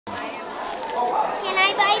Can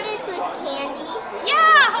I buy this with candy?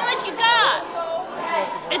 Yeah, how much you got?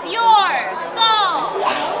 It's yours, so.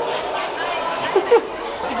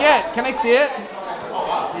 What'd you get? Can I see it?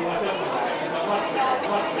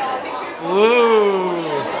 Ooh.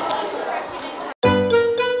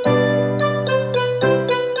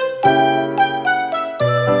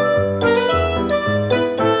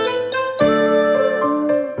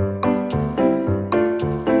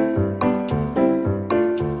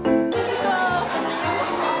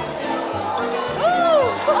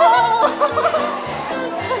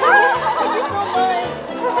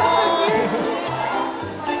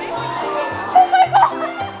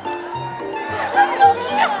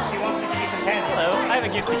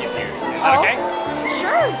 Gift to give to you. Is that okay?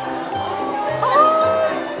 Sure.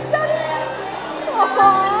 Oh, that is.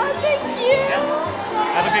 Oh, thank you. Yeah.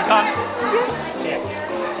 Have a good con. Yeah.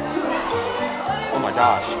 Oh my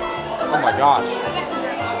gosh. Oh my gosh.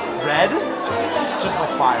 Red? Just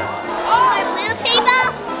like fire. Oh, blue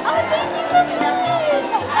paper? Oh, thank you so much.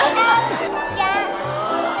 Yeah.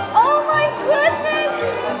 Oh my goodness.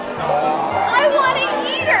 I want to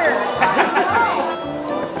eat her.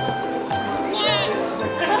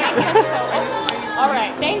 All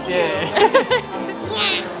right, thank you.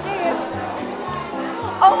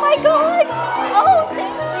 Oh my god. Oh,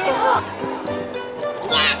 thank you.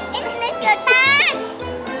 Yeah, isn't this your time?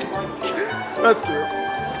 That's cute.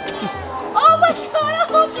 Just Oh my god.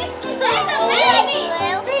 Oh, thank you. That's a baby.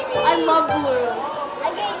 I love blue. I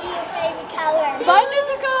gave you your favorite color. Bye,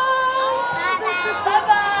 Nezuko.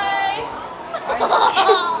 Bye-bye.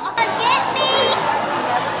 Get me.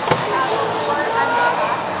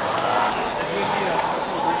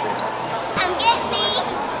 Come get me.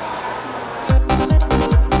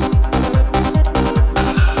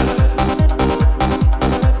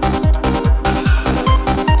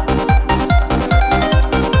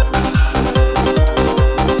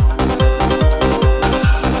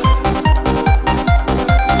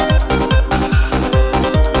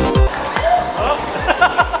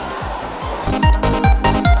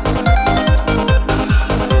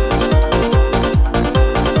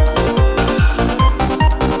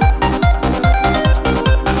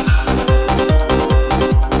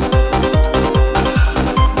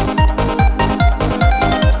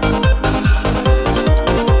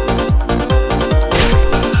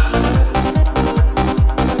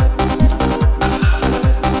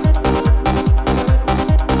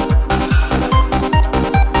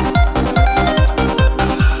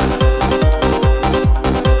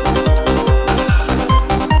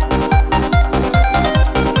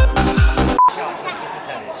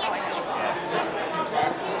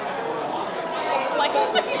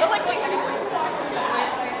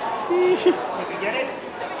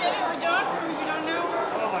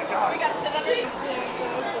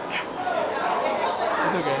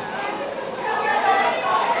 It's okay.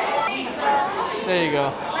 There you go.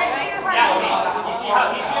 Yeah, you see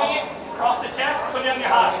how he's doing it? Cross the chest, put it on your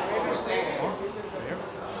heart.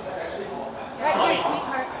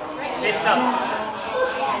 Fist up.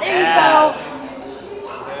 There you go.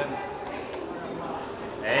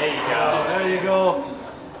 There you go. There you go.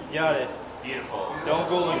 Got it. Beautiful. Don't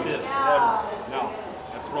go like this. Ever. No,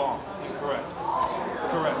 that's wrong. Incorrect.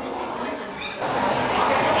 Correct.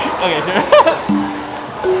 Okay, sure.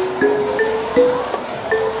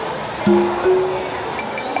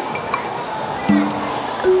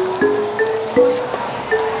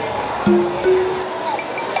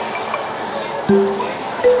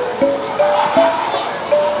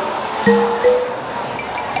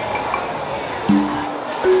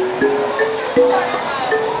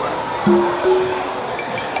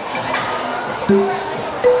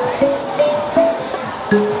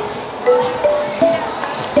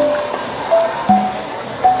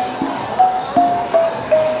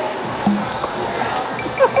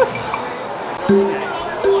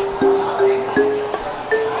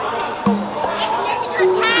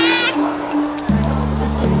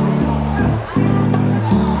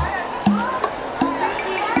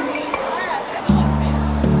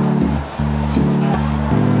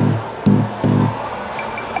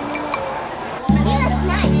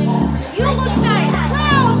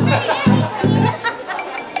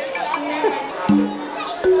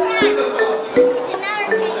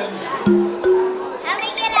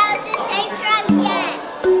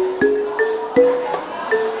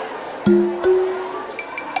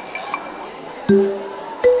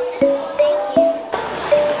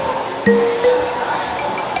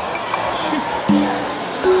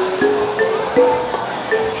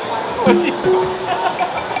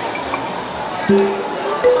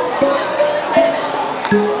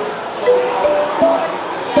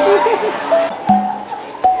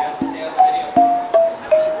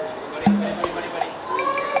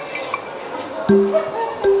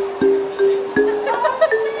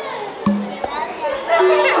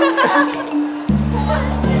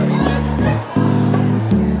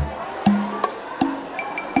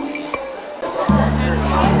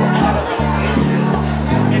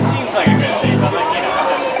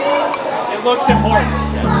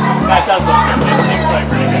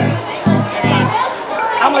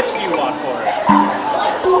 How much do you want for it?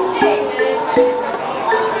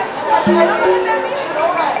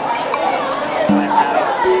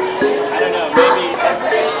 I don't know, maybe.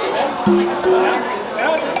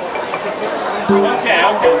 Okay.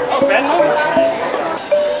 Oh, Venmo?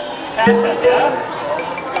 Cash up, yeah?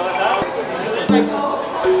 Go with that?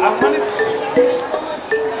 I wanted.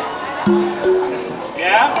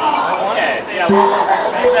 Yeah? Okay, yeah, we'll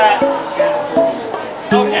do that.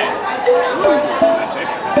 Okay.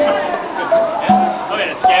 Yeah.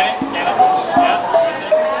 Okay, scan it. Yeah?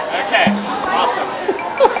 Okay, awesome.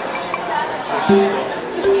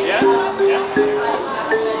 Yeah?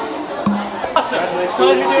 Awesome.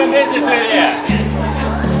 Pleasure doing business with you.